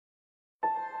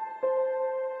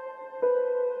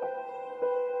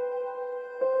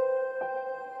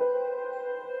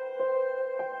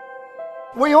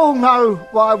We all know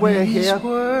why we're here.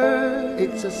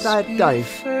 It's a sad day.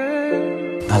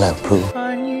 Hello, Pooh.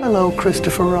 Hello,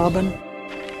 Christopher Robin.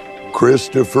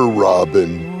 Christopher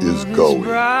Robin is going.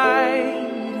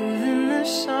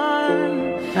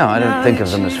 No, I don't think of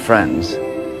them as friends.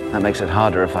 That makes it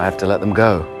harder if I have to let them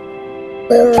go.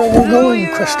 Where are you going,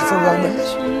 Christopher Robin?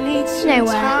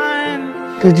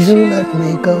 Nowhere. Did you let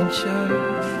me go?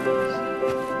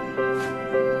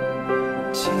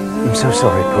 I'm so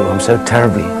sorry, Pooh. I'm so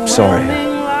terribly sorry.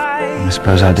 I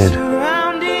suppose I did.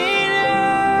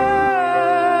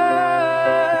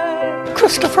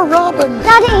 Christopher Robin!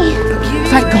 Daddy!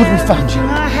 Thank God we found you.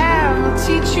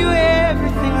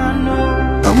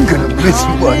 I'm gonna miss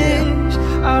you, I am.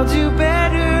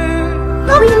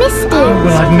 We missed you.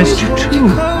 Well, I've missed you too.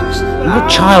 I'm not a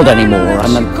child anymore.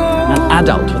 I'm an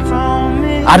adult with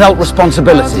adult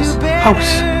responsibilities.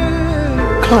 House.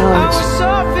 Clouds.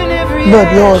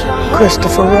 But you're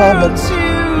Christopher Robin.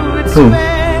 Pooh,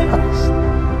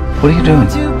 what are you doing?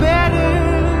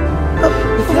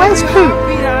 Where's Pooh?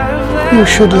 You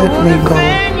should let me go.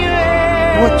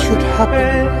 What should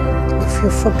happen if you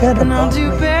forget about me?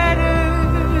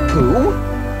 Pooh?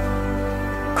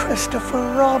 Christopher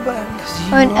Robin.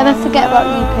 I won't ever forget about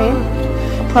you, Pooh.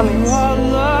 I promise.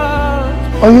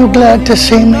 Are you glad to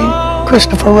see me,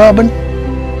 Christopher Robin?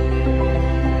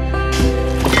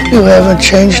 You haven't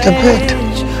changed a bit.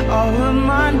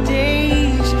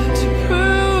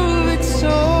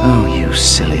 Oh, you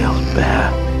silly old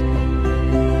bear.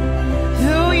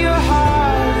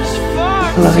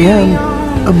 Well, I am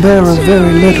a bear of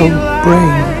very little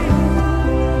brain.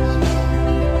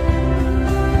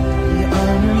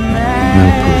 No,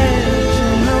 Pooh.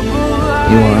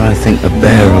 You are, I think, a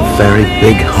bear of very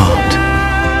big heart.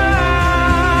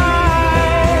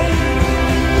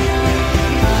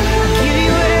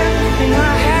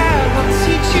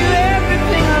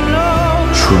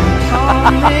 True.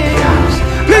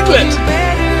 Piglet!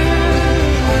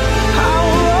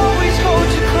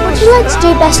 What do you like to do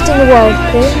best in the world,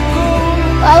 Pooh?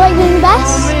 What I like doing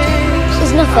best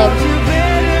is nothing.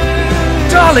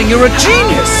 Darling, you're a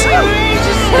genius!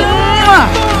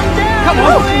 Come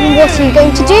on! What are you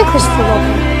going to do, Christopher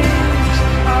Robin?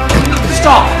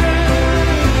 Stop!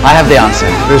 I have the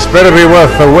answer. This better be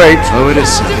worth the wait. Oh, it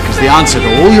is, sir, because the answer to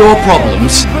all your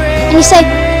problems And you say,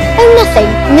 oh,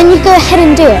 nothing, and then you go ahead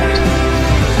and do it.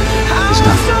 is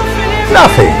nothing.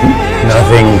 Nothing.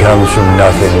 Nothing comes from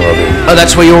nothing, Robin. Oh,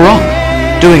 that's where you're wrong.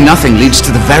 Doing nothing leads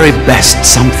to the very best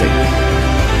something.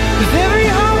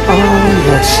 Oh,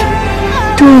 yes.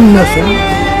 Doing nothing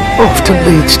often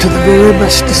leads to the very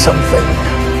best of something.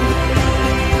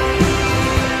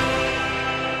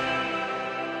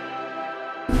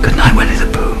 Good night, Winnie the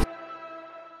Pooh.